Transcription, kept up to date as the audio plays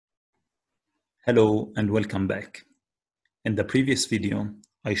Hello and welcome back. In the previous video,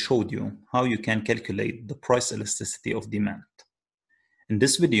 I showed you how you can calculate the price elasticity of demand. In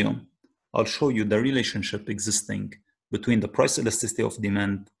this video, I'll show you the relationship existing between the price elasticity of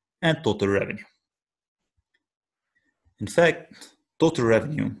demand and total revenue. In fact, total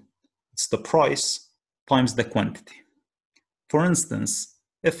revenue is the price times the quantity. For instance,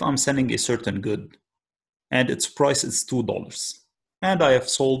 if I'm selling a certain good and its price is $2 and I have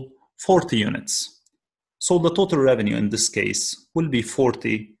sold 40 units. So the total revenue in this case will be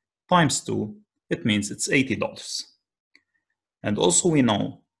 40 times 2, it means it's $80. And also we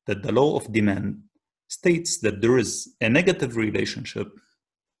know that the law of demand states that there is a negative relationship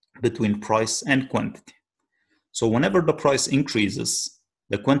between price and quantity. So whenever the price increases,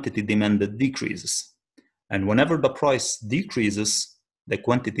 the quantity demanded decreases. And whenever the price decreases, the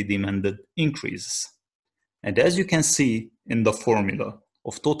quantity demanded increases. And as you can see in the formula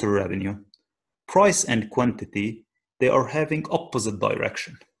of total revenue, price and quantity, they are having opposite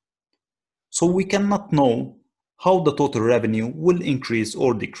direction. So we cannot know how the total revenue will increase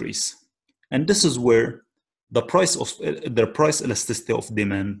or decrease. And this is where the price elasticity of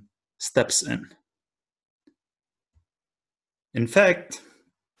demand steps in. In fact,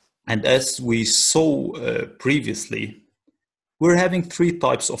 and as we saw previously, we're having three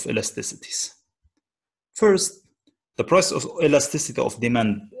types of elasticities. First, the price of elasticity of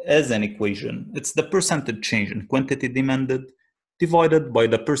demand as an equation, it's the percentage change in quantity demanded divided by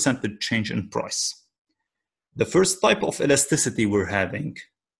the percentage change in price. The first type of elasticity we're having,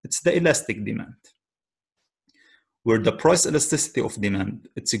 it's the elastic demand, where the price elasticity of demand,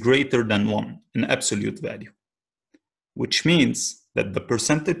 it's greater than 1 in absolute value, which means that the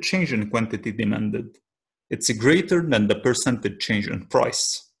percentage change in quantity demanded, it's greater than the percentage change in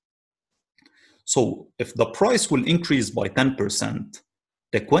price. So if the price will increase by 10%,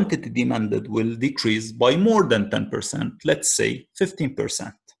 the quantity demanded will decrease by more than 10%, let's say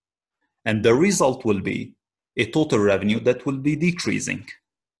 15%. And the result will be a total revenue that will be decreasing.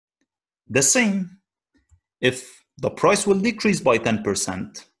 The same, if the price will decrease by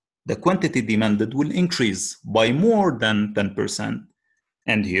 10%, the quantity demanded will increase by more than 10%,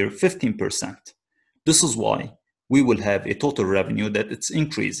 and here 15%. This is why we will have a total revenue that it's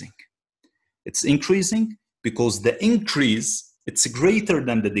increasing. It's increasing because the increase, it's greater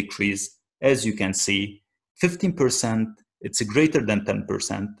than the decrease. As you can see, 15%, it's greater than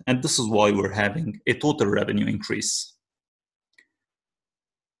 10%. And this is why we're having a total revenue increase.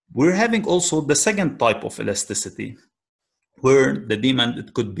 We're having also the second type of elasticity, where the demand,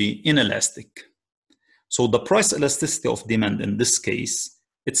 it could be inelastic. So the price elasticity of demand in this case,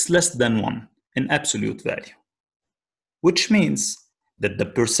 it's less than 1 in absolute value, which means that the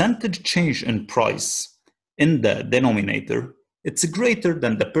percentage change in price in the denominator, it's greater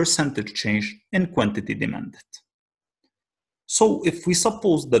than the percentage change in quantity demanded. So if we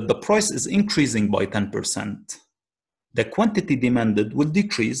suppose that the price is increasing by 10%, the quantity demanded will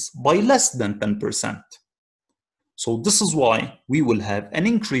decrease by less than 10%. So this is why we will have an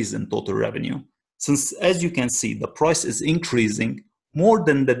increase in total revenue, since as you can see, the price is increasing more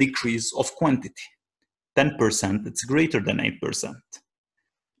than the decrease of quantity. 10%, it's greater than 8%.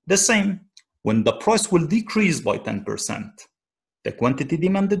 The same, when the price will decrease by 10%, the quantity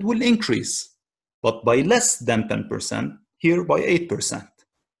demanded will increase, but by less than 10%, here by 8%.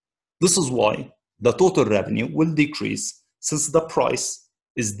 This is why the total revenue will decrease, since the price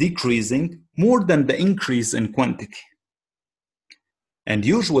is decreasing more than the increase in quantity. And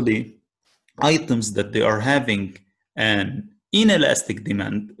usually, items that they are having an inelastic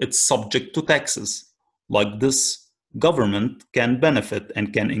demand, it's subject to taxes. Like this, government can benefit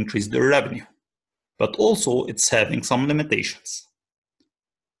and can increase their revenue, but also it's having some limitations.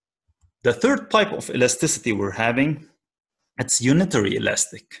 The third type of elasticity we're having, it's unitary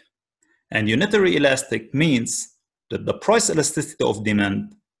elastic. And unitary elastic means that the price elasticity of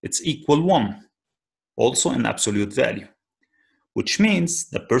demand, it's equal 1, also in absolute value, which means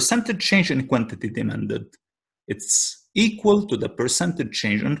the percentage change in quantity demanded, it's equal to the percentage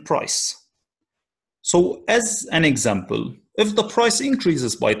change in price. So as an example, if the price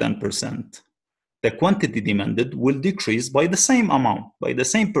increases by 10%, the quantity demanded will decrease by the same amount, by the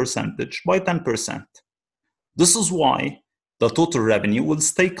same percentage, by 10%. This is why the total revenue will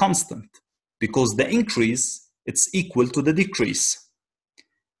stay constant, because the increase, it's equal to the decrease.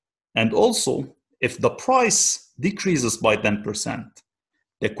 And also, if the price decreases by 10%,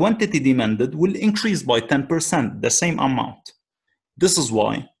 the quantity demanded will increase by 10%, the same amount. This is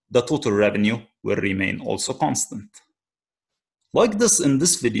why the total revenue will remain also constant. Like this, in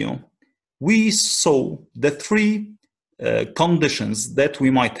this video, we saw the three conditions that we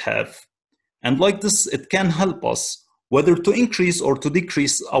might have And like this, it can help us whether to increase or to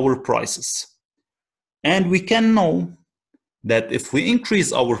decrease our prices. And we can know that if we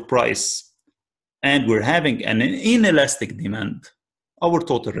increase our price and we're having an inelastic demand, our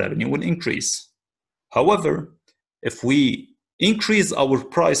total revenue will increase. However, if we increase our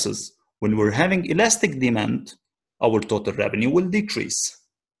prices when we're having elastic demand, our total revenue will decrease.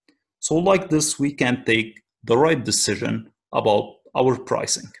 So like this, we can take the right decision about our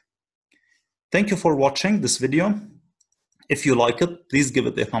pricing. Thank you for watching this video. If you like it, please give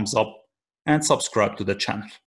it a thumbs up and subscribe to the channel.